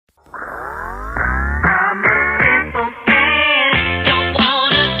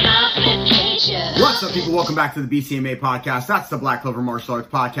up, people? Welcome back to the BCMA podcast. That's the Black Clover Martial Arts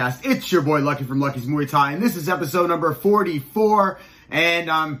podcast. It's your boy Lucky from Lucky's Muay Thai, and this is episode number 44,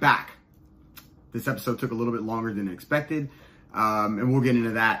 and I'm back. This episode took a little bit longer than expected, and we'll get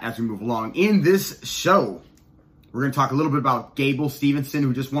into that as we move along. In this show, we're going to talk a little bit about Gable Stevenson,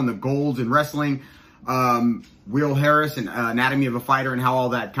 who just won the gold in wrestling, Will Harris, and Anatomy of a Fighter, and how all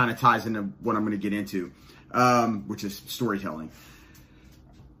that kind of ties into what I'm going to get into, which is storytelling.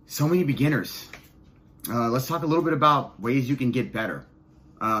 So many beginners. Let's talk a little bit about ways you can get better.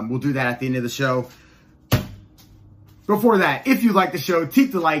 We'll do that at the end of the show. Before that, if you like the show,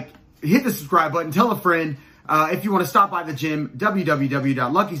 keep the like, hit the subscribe button, tell a friend. If you want to stop by the gym,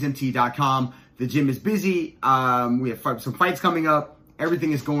 www.luckysmt.com. The gym is busy. We have some fights coming up.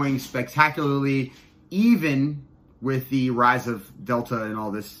 Everything is going spectacularly, even with the rise of Delta and all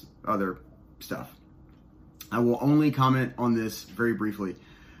this other stuff. I will only comment on this very briefly.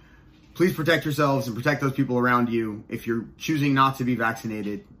 Please protect yourselves and protect those people around you. If you're choosing not to be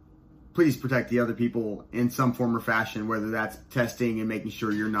vaccinated, please protect the other people in some form or fashion, whether that's testing and making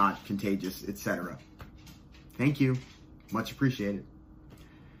sure you're not contagious, etc. Thank you. Much appreciated.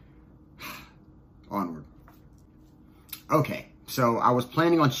 Onward. Okay, so I was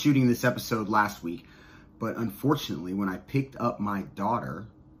planning on shooting this episode last week, but unfortunately, when I picked up my daughter,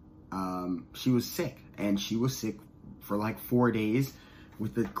 she was sick, and she was sick for like 4 days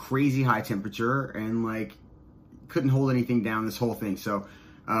with a crazy high temperature and like couldn't hold anything down, this whole thing. So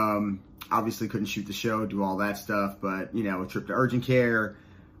obviously couldn't shoot the show, do all that stuff, but you know, a trip to urgent care,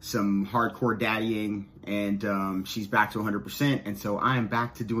 some hardcore daddying, and she's back to 100%. And so I am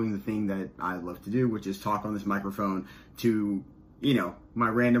back to doing the thing that I love to do, which is talk on this microphone to, you know, my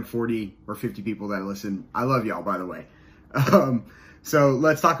random 40 or 50 people that listen. I love y'all, by the way. So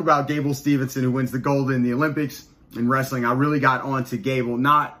let's talk about Gable Stevenson, who wins the gold in the Olympics in wrestling. I really got onto Gable,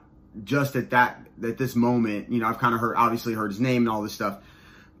 not just at this moment. You know, I've kind of obviously heard his name and all this stuff,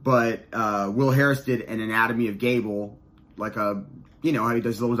 but Will Harris did an Anatomy of Gable, like you know, how he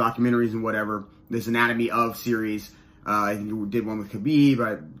does those documentaries and whatever. This Anatomy of series. I think he did one with Khabib,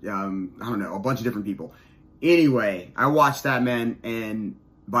 I don't know, a bunch of different people. Anyway, I watched that, man, and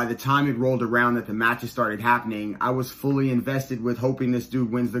by the time it rolled around that the matches started happening, I was fully invested with hoping this dude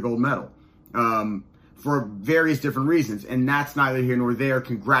wins the gold medal. For various different reasons, and that's neither here nor there.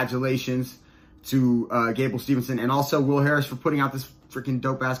 Congratulations to Gable Stevenson and also Will Harris for putting out this freaking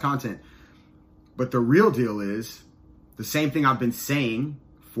dope-ass content. But the real deal is the same thing I've been saying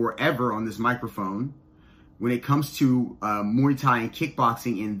forever on this microphone. When it comes to Muay Thai and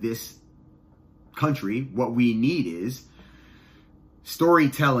kickboxing in this country, what we need is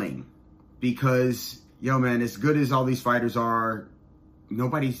storytelling. Because, yo, man, as good as all these fighters are,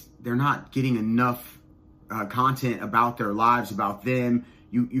 they're not getting enough content about their lives, about them.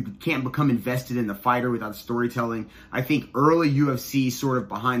 You can't become invested in the fighter without storytelling. I think early UFC sort of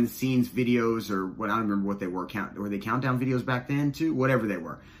behind the scenes videos, or what, I don't remember what they were, were they countdown videos back then too? Whatever they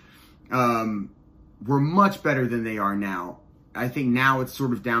were much better than they are now. I think now it's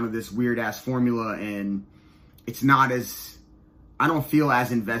sort of down to this weird ass formula, and it's not as, I don't feel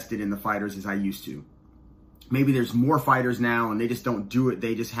as invested in the fighters as I used to. Maybe there's more fighters now and they just don't do it.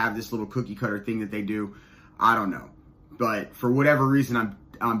 They just have this little cookie cutter thing that they do. I don't know. But for whatever reason,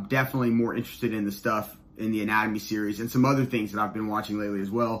 I'm definitely more interested in the stuff in the Anatomy series and some other things that I've been watching lately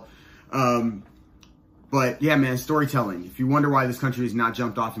as well. But yeah, man, storytelling. If you wonder why this country has not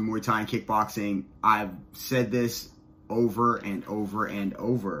jumped off in Muay Thai and kickboxing, I've said this over and over and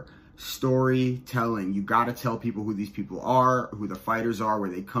over. Storytelling. You got to tell people who these people are, who the fighters are, where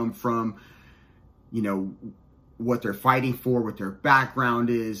they come from, you know, what they're fighting for, what their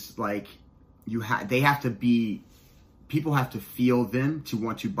background is. Like, people have to feel them to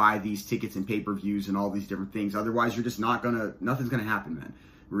want to buy these tickets and pay-per-views and all these different things. Otherwise, you're just nothing's gonna happen, man.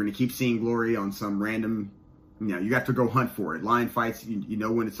 We're gonna keep seeing glory on some random, you know, you have to go hunt for it. Lion fights, you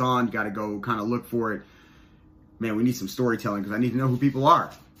know when it's on, you gotta go kind of look for it. Man, we need some storytelling, because I need to know who people are.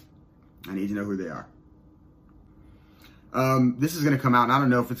 I need to know who they are. This is gonna come out, and I don't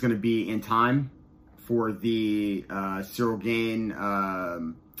know if it's gonna be in time for the Cyril Gane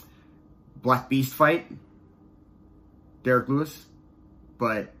Black Beast fight, Derek Lewis,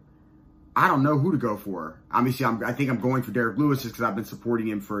 but I don't know who to go for. Obviously, I think I'm going for Derek Lewis just because I've been supporting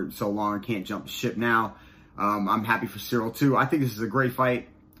him for so long. I can't jump ship now. I'm happy for Cyril too. I think this is a great fight,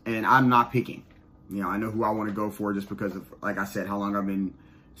 and I'm not picking. You know, I know who I want to go for just because of, like I said, how long I've been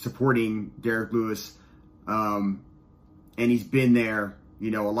supporting Derek Lewis, and he's been there.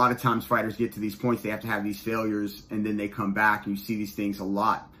 You know, a lot of times fighters get to these points, they have to have these failures, and then they come back, and you see these things a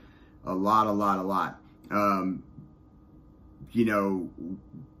lot. You know,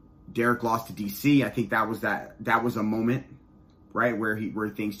 Derek lost to DC. I think that was a moment, right, where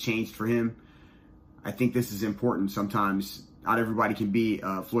things changed for him. I think this is important. Sometimes not everybody can be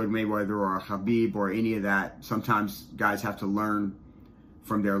Floyd Mayweather or Khabib or any of that. Sometimes guys have to learn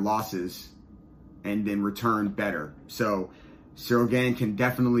from their losses and then return better. So Ciryl Gane can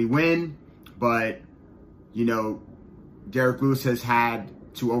definitely win, but, you know, Derek Lewis has had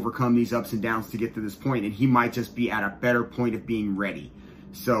to overcome these ups and downs to get to this point, and he might just be at a better point of being ready.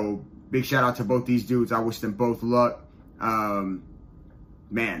 So big shout out to both these dudes. I wish them both luck.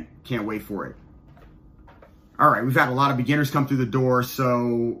 Man, can't wait for it. All right, we've had a lot of beginners come through the door,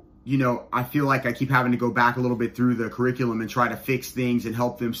 so, you know, I feel like I keep having to go back a little bit through the curriculum and try to fix things and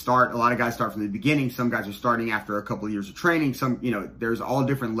help them start. A lot of guys start from the beginning. Some guys are starting after a couple of years of training. Some, you know, there's all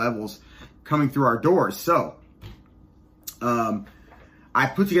different levels coming through our doors. So I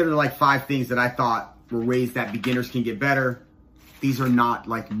put together like 5 things that I thought were ways that beginners can get better. These are not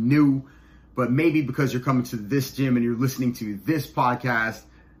like new, but maybe because you're coming to this gym and you're listening to this podcast,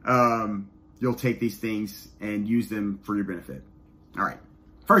 you'll take these things and use them for your benefit. All right.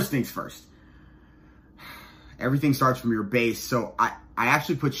 First things first. Everything starts from your base. So I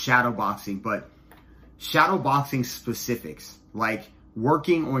actually put shadow boxing, but shadow boxing specifics, like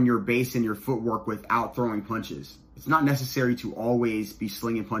working on your base and your footwork without throwing punches. It's not necessary to always be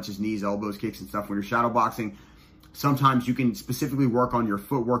slinging punches, knees, elbows, kicks, and stuff when you're shadow boxing. Sometimes you can specifically work on your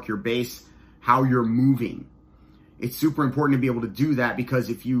footwork, your base, how you're moving. It's super important to be able to do that, because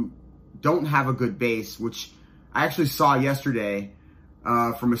if you don't have a good base, which I actually saw yesterday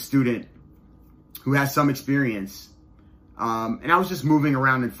from a student who has some experience, and I was just moving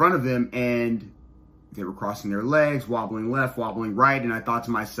around in front of them, and they were crossing their legs, wobbling left, wobbling right, and I thought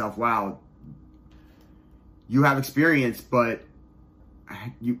to myself, wow, you have experience, but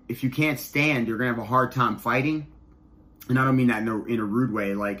if you can't stand, you're going to have a hard time fighting. And I don't mean that in a rude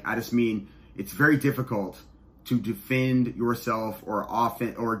way. Like, I just mean it's very difficult to defend yourself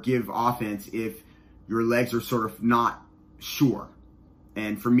or give offense if your legs are sort of not sure.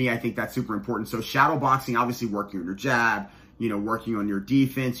 And for me, I think that's super important. So shadow boxing, obviously working on your jab, you know, working on your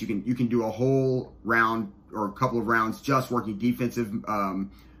defense. You can do a whole round or a couple of rounds just working defensive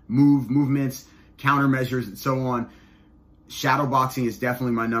movements, countermeasures, and so on. Shadow boxing is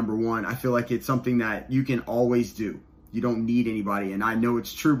definitely my number one. I feel like it's something that you can always do. You don't need anybody. And I know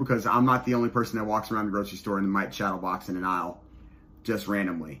it's true because I'm not the only person that walks around the grocery store and might shadow box in an aisle just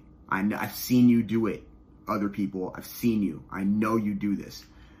randomly. I've seen you do it. Other people, I've seen you. I know you do this.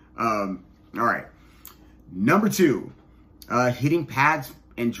 All right. Number 2, hitting pads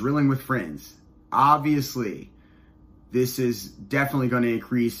and drilling with friends. Obviously, this is definitely going to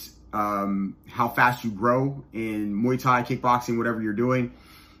increase how fast you grow in Muay Thai, kickboxing, whatever you're doing.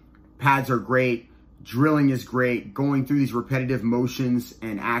 Pads are great. Drilling is great. Going through these repetitive motions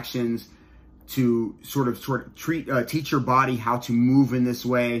and actions to sort of teach your body how to move in this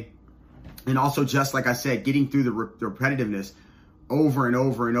way. And also, just like I said, getting through the repetitiveness over and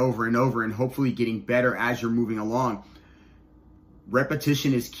over and over and over, and hopefully getting better as you're moving along.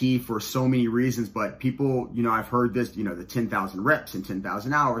 Repetition is key for so many reasons, but people, you know, I've heard this, you know, the 10,000 reps and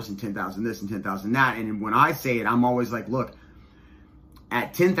 10,000 hours and 10,000 this and 10,000 that. And when I say it, I'm always like, look,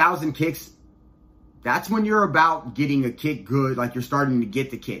 at 10,000 kicks, that's when you're about getting a kick good, like you're starting to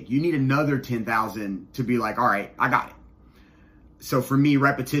get the kick. You need another 10,000 to be like, all right, I got it. So for me,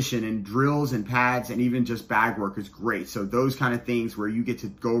 repetition and drills and pads and even just bag work is great. So those kind of things where you get to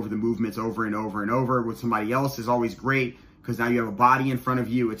go over the movements over and over and over with somebody else is always great, because now you have a body in front of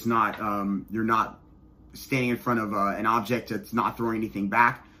you. It's not, you're not standing in front of an object that's not throwing anything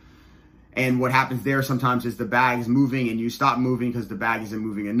back. And what happens there sometimes is the bag is moving and you stop moving because the bag isn't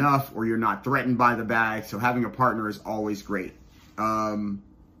moving enough, or you're not threatened by the bag. So having a partner is always great.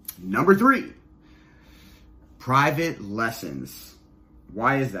 Number 3, private lessons.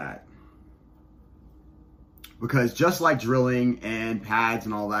 Why is that? Because just like drilling and pads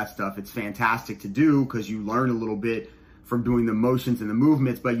and all that stuff, it's fantastic to do because you learn a little bit from doing the motions and the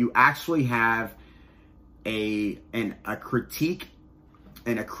movements, but you actually have a critique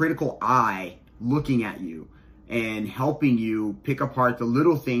and a critical eye looking at you and helping you pick apart the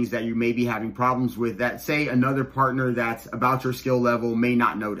little things that you may be having problems with that, say, another partner that's about your skill level may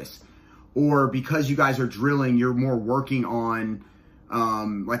not notice. Or because you guys are drilling, you're more working on,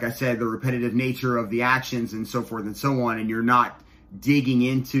 like I said, the repetitive nature of the actions and so forth and so on, and you're not digging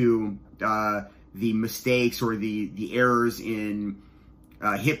into the mistakes or the errors in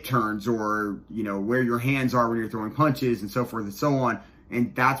hip turns, or, you know, where your hands are when you're throwing punches and so forth and so on.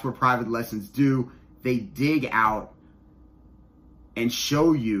 And that's what private lessons do. They dig out and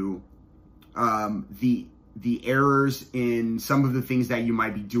show you the the errors in some of the things that you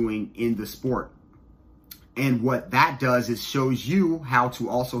might be doing in the sport. And what that does is shows you how to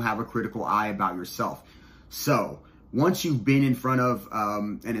also have a critical eye about yourself. So once you've been in front of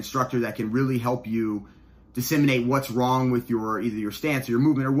an instructor that can really help you disseminate what's wrong with either your stance or your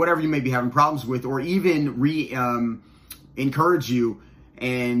movement or whatever you may be having problems with, or even encourage you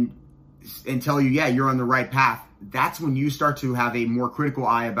and tell you, yeah, you're on the right path, that's when you start to have a more critical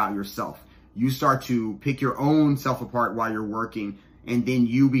eye about yourself. You start to pick your own self apart while you're working, and then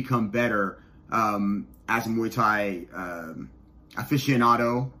you become better as a Muay Thai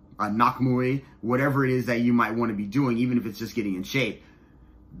aficionado, Nak Muay, whatever it is that you might want to be doing, even if it's just getting in shape.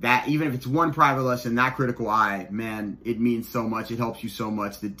 That even if it's one private lesson, that critical eye, man, it means so much. It helps you so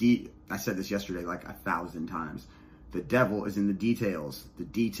much. I said this yesterday like 1,000 times. The devil is in the details. The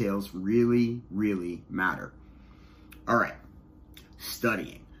details really, really matter. All right,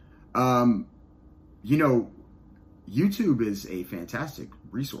 studying. You know, YouTube is a fantastic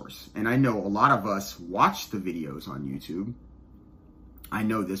resource, and I know a lot of us watch the videos on YouTube. I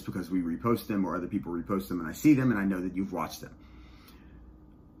know this because we repost them or other people repost them and I see them, and I know that you've watched them.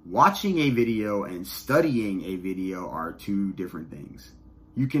 Watching a video and studying a video are two different things.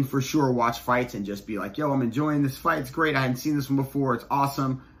 You can for sure watch fights and just be like, yo, I'm enjoying this fight. It's great. I hadn't seen this one before. It's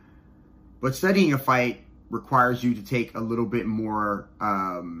awesome. But studying a fight requires you to take a little bit more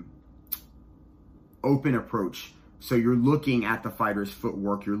open approach. So you're looking at the fighter's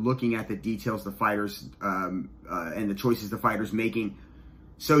footwork. You're looking at the details the fighters and the choices the fighter's making.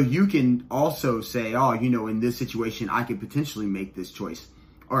 So you can also say, oh, you know, in this situation, I could potentially make this choice.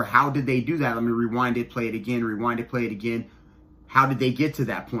 Or how did they do that? Let me rewind it, play it again, rewind it, play it again. How did they get to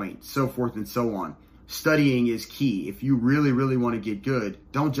that point? So forth and so on. Studying is key. If you really, really want to get good,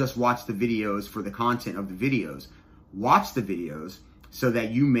 don't just watch the videos for the content of the videos. Watch the videos so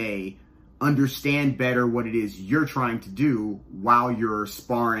that you may understand better what it is you're trying to do while you're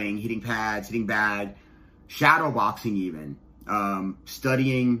sparring, hitting pads, hitting bag, shadow boxing even.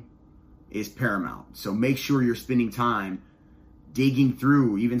 Studying is paramount. So make sure you're spending time digging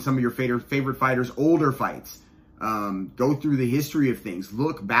through even some of your favorite fighters' older fights. Go through the history of things.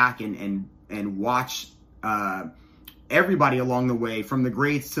 Look back and watch everybody along the way, from the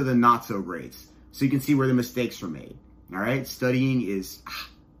greats to the not so greats, so you can see where the mistakes were made. All right, studying is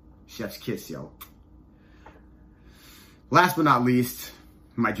chef's kiss, yo. Last but not least,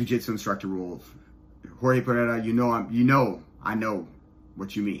 my jiu-jitsu instructor rule. Jorge Pereira, I know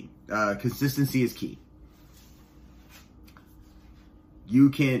what you mean. Consistency is key.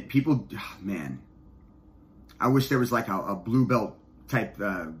 Man, I wish there was like a blue belt type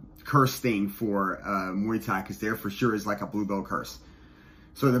curse thing for Muay Thai, because there for sure is like a blue belt curse.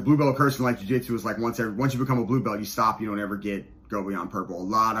 So the blue belt curse in like jiu-jitsu is like once you become a blue belt, you stop, you don't ever go beyond purple. A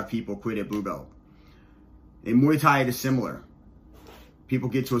lot of people quit at blue belt. In Muay Thai, it is similar. People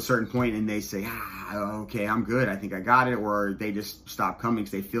get to a certain point and they say, okay, I'm good, I think I got it, or they just stop coming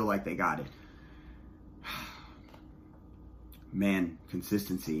because they feel like they got it. Man,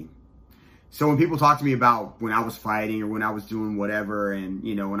 consistency. So when people talk to me about when I was fighting or when I was doing whatever, and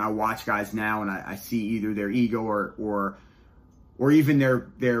you know, when I watch guys now and I see either their ego or even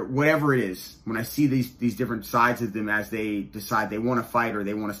their whatever it is, when I see these different sides of them as they decide they want to fight or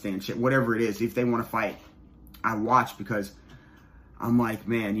they want to stay in shit, whatever it is, if they want to fight, I watch, because I'm like,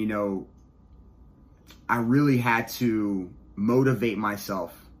 man, you know, I really had to motivate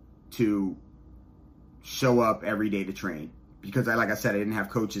myself to show up every day to train. Because like I said, I didn't have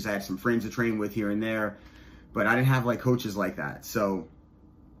coaches. I had some friends to train with here and there, but I didn't have like coaches like that. So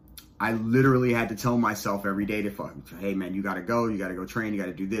I literally had to tell myself every day hey man, you gotta go train, you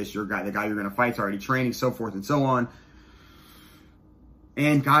gotta do this. The guy you're gonna fight's already training, so forth and so on.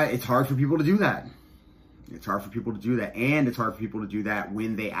 And God, it's hard for people to do that. It's hard for people to do that. And it's hard for people to do that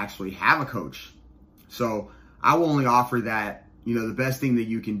when they actually have a coach. So I will only offer that, you know, the best thing that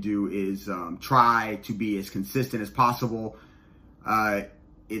you can do is try to be as consistent as possible.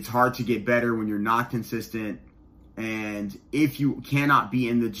 It's hard to get better when you're not consistent. And if you cannot be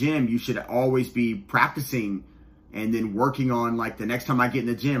in the gym, you should always be practicing and then working on, like, the next time I get in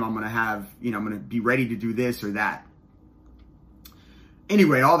the gym, I'm going to have, you know, I'm going to be ready to do this or that.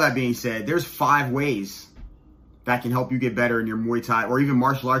 Anyway, all that being said, there's 5 ways that can help you get better in your Muay Thai or even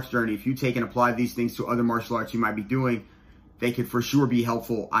martial arts journey. If you take and apply these things to other martial arts you might be doing, they could for sure be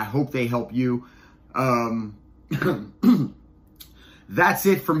helpful. I hope they help you. That's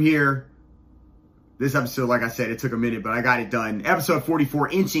it from here. This episode, like I said, it took a minute, but I got it done. Episode 44,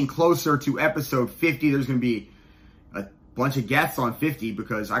 inching closer to episode 50. There's going to be a bunch of guests on 50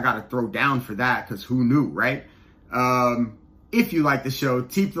 because I got to throw down for that, because who knew, right? If you like the show,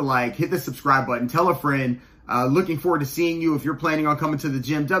 keep the like, hit the subscribe button, tell a friend. Looking forward to seeing you. If you're planning on coming to the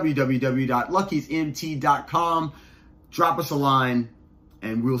gym, www.luckysmt.com. Drop us a line,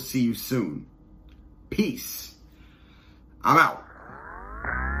 and we'll see you soon. Peace. I'm out.